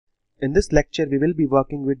In this lecture, we will be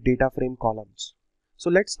working with DataFrame columns. So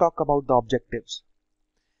let's talk about the objectives.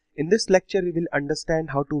 In this lecture, we will understand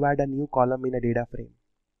how to add a new column in a data frame.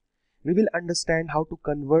 We will understand how to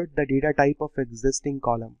convert the data type of existing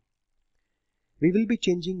column. We will be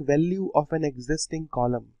changing value of an existing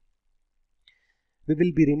column. We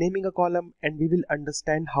will be renaming a column, and we will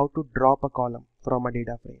understand how to drop a column from a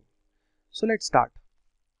data frame. So let's start.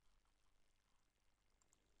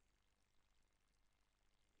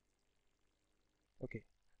 Okay,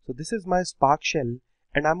 so this is my Spark shell,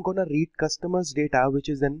 and I'm gonna read customers data which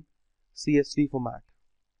is in CSV format.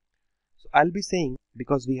 So I'll be saying,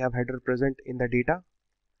 because we have header present in the data,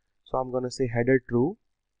 so I'm gonna say header true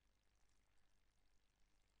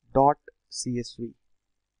dot CSV,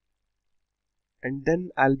 and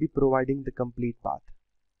then I'll be providing the complete path.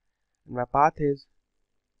 And my path is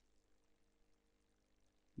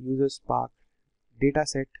user Spark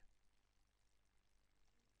dataset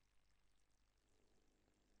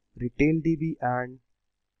retail DB and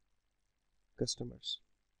customers.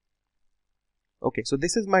 Okay, so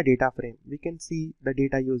this is my data frame. We can see the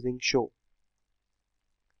data using show,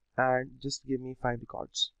 and just give me 5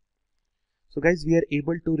 records. So guys, we are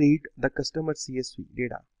able to read the customer CSV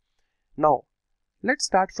data. Now let's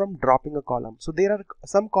start from dropping a column. So there are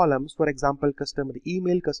some columns, for example, customer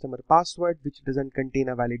email, customer password, which doesn't contain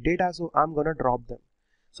a valid data, so I'm gonna drop them.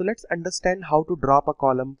 So let's understand how to drop a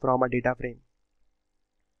column from a data frame.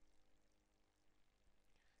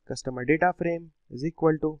 Customer data frame is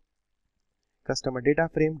equal to customer data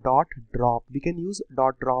frame dot drop. We can use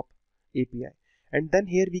dot drop API, and then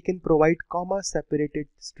here we can provide comma separated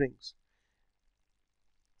strings.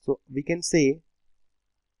 So we can say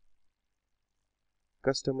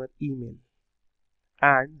customer email,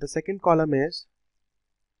 and the second column is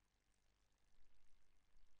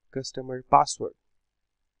customer password,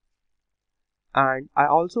 and I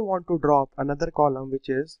also want to drop another column which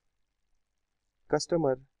is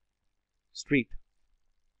customer street.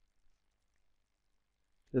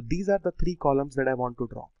 So these are the 3 columns that I want to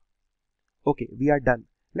drop. Okay, we are done.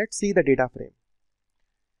 Let's see the data frame.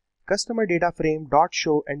 Customer data frame dot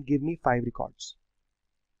show and give me 5 records.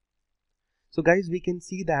 So guys, we can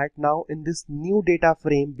see that now in this new data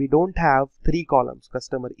frame, we don't have 3 columns: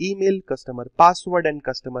 customer email, customer password, and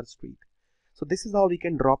customer street. So this is how we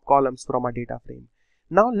can drop columns from a data frame.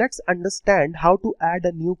 Now let's understand how to add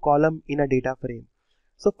a new column in a data frame.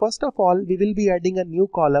 So first of all, we will be adding a new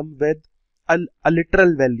column with a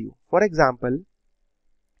literal value. For example,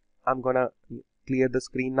 I'm gonna clear the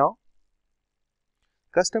screen now.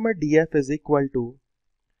 Customer df is equal to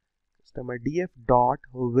customer df dot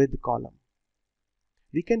with column.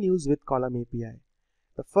 We can use with column API.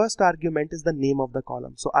 The first argument is the name of the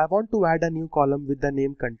column. So I want to add a new column with the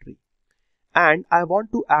name country, and I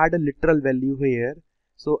want to add a literal value here.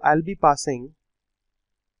 So I'll be passing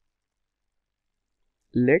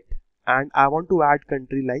lit, and I want to add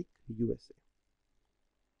country like USA.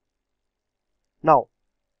 Now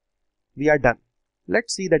we are done.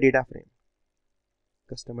 Let's see the data frame.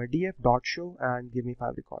 Customer df dot show and give me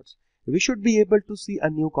 5 records. We should be able to see a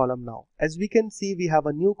new column now. As we can see, we have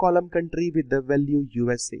a new column country with the value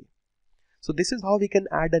USA. So this is how we can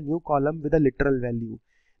add a new column with a literal value.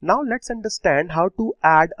 Now let's understand how to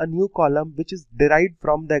add a new column which is derived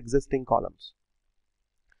from the existing columns.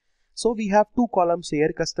 So we have 2 columns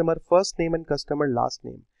here, customer first name and customer last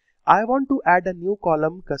name. I want to add a new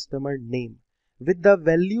column, customer name, with the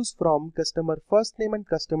values from customer first name and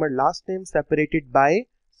customer last name separated by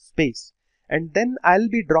space. And then I'll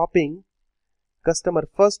be dropping customer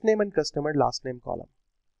first name and customer last name column.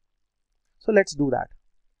 So let's do that.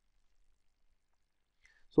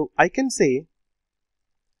 So I can say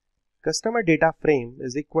customer data frame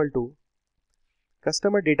is equal to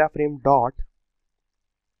customer data frame dot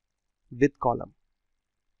with column,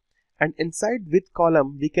 and inside with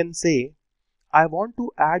column we can say I want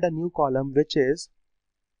to add a new column which is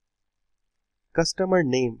customer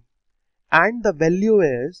name, and the value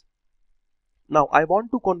is, now I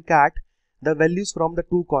want to concat the values from the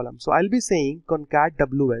 2 columns. So I'll be saying concat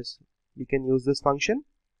ws. We can use this function,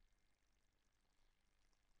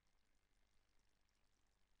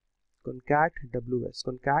 concat ws,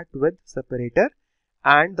 concat with separator,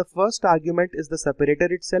 and the first argument is the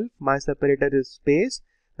separator itself. My separator is space.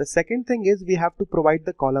 The second thing is we have to provide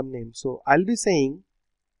the column name. So I'll be saying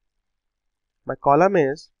my column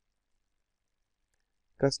is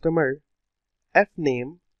customer f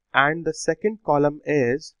name, and the second column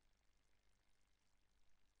is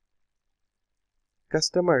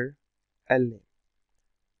customer L name,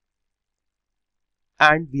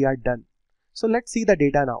 and we are done. So let's see the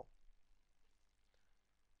data now.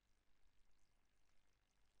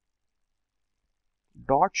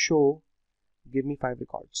 dot show give me 5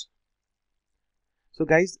 records. So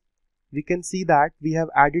guys, we can see that we have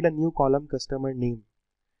added a new column customer name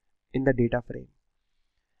in the data frame,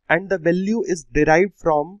 and the value is derived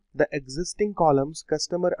from the existing columns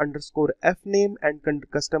customer underscore f name and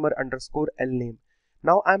customer underscore l name.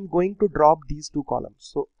 Now I'm going to drop these two columns.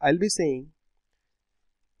 So I'll be saying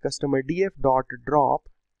customer df dot drop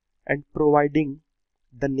and providing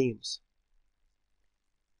the names,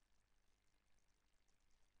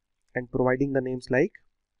 like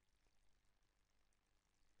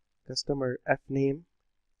customer f name,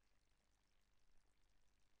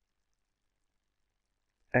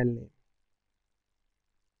 l name.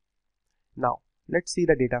 Now let's see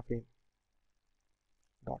the data frame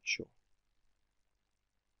dot show.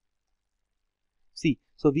 See,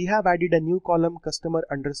 so we have added a new column customer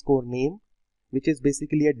underscore name, which is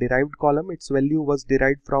basically a derived column. Its value was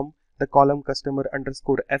derived from the column customer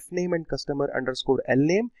underscore f name and customer underscore l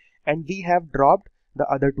name, and we have dropped the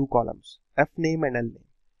other two columns, f name and l name.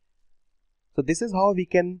 So this is how we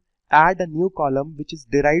can add a new column which is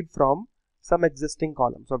derived from some existing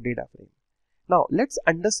columns of data frame. Now let's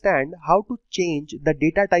understand how to change the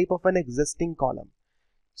data type of an existing column.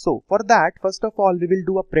 So for that, first of all, we will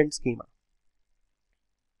do a print schema.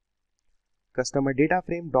 Customer data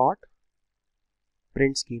frame dot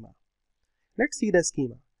print schema. Let's see the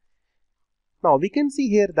schema. Now we can see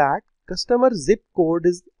here that customer zip code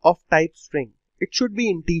is of type string. It should be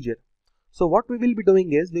integer. So what we will be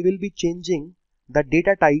doing is we will be changing the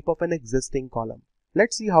data type of an existing column.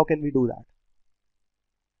 Let's see how can we do that.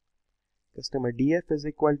 Customer df is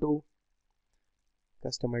equal to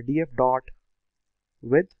customer df dot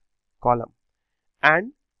with column,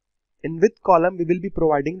 and in with column we will be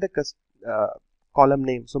providing the column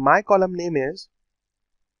name. So my column name is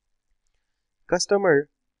customer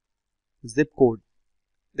zip code.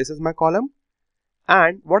 This is my column,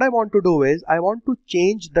 and what I want to do is I want to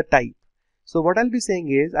change the type. So what I'll be saying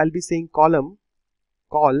is I'll be saying column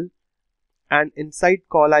call, and inside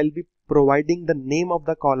call I'll be providing the name of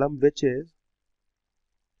the column, which is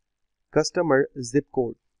customer zip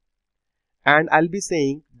code, and I'll be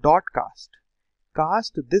saying dot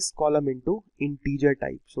cast this column into integer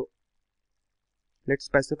type. So let's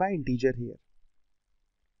specify integer here.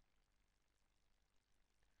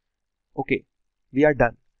 Okay, we are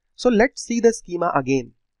done. So let's see the schema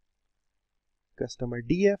again. Customer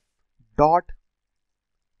df dot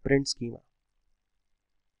print schema.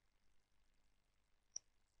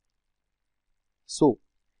 So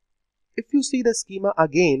if you see the schema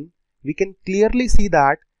again, we can clearly see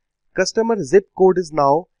that customer zip code is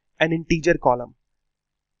now an integer column.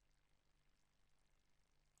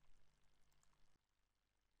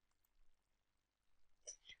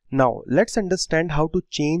 Now let's understand how to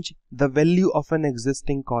change the value of an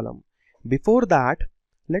existing column. Before that,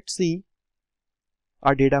 let's see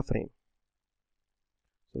our data frame.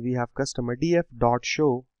 So we have customer df dot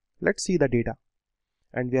show. Let's see the data,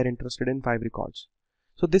 and we are interested in 5 records.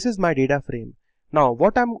 So this is my data frame. Now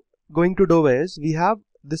what I'm going to do is we have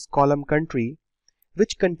this column country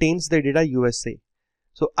which contains the data USA.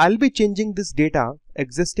 So I'll be changing this data,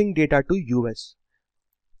 existing data, to US.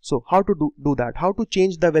 So how to do that? How to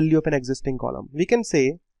change the value of an existing column? We can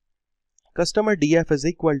say customer df is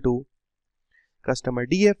equal to customer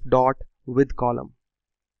df dot with column,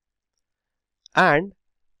 and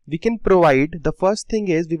we can provide, the first thing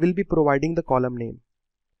is we will be providing the column name,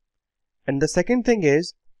 and the second thing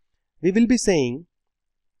is we will be saying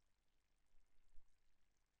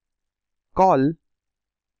call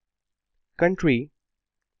country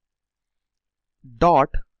dot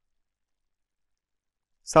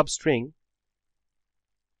substring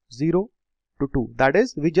 0 to 2. That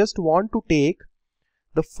is, we just want to take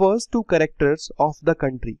the first 2 characters of the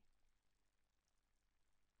country,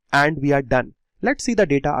 and we are done. Let's see the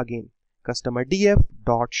data again. Customer df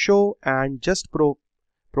dot show, and just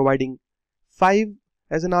providing 5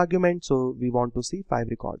 as an argument. So we want to see 5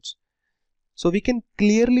 records. So we can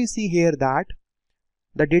clearly see here that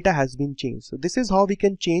the data has been changed. So this is how we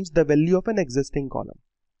can change the value of an existing column.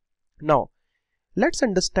 Now let's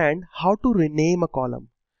understand how to rename a column.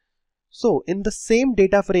 So in the same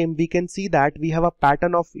data frame, we can see that we have a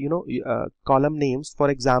pattern of column names. For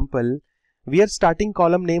example, we are starting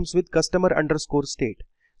column names with customer underscore state.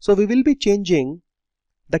 So we will be changing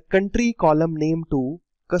the country column name to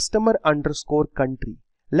customer underscore country.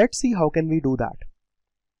 Let's see how can we do that.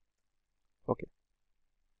 Okay,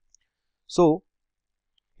 so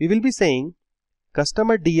we will be saying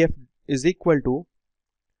customer df is equal to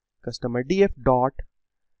customer df dot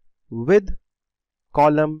with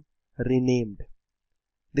column renamed.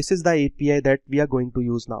 This is the API that we are going to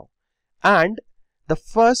use now, and the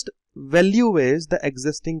first value is the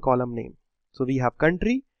existing column name. So we have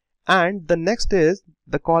country, and the next is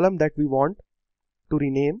the column that we want to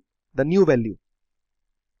rename the new value.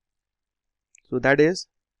 So that is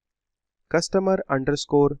customer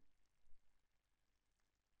underscore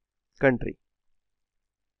country.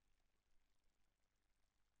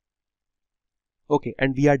 Okay,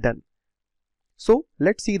 and we are done. So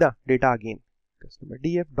let's see the data again. Customer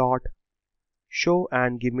df dot show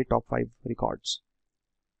and give me top 5 records.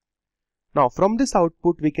 Now from this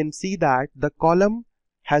output we can see that the column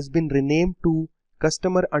has been renamed to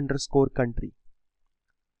customer underscore country.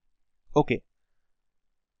 Okay.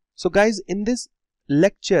 So guys, in this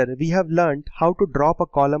lecture we have learned how to drop a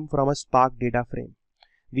column from a Spark data frame.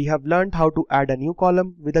 We have learned how to add a new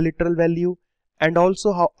column with a literal value, and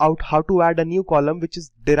also how to add a new column which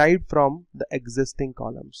is derived from the existing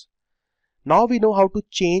columns. Now we know how to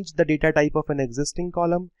change the data type of an existing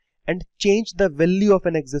column and change the value of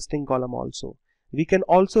an existing column also. We can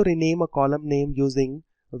also rename a column name using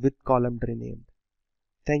with column renamed.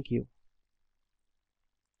 Thank you.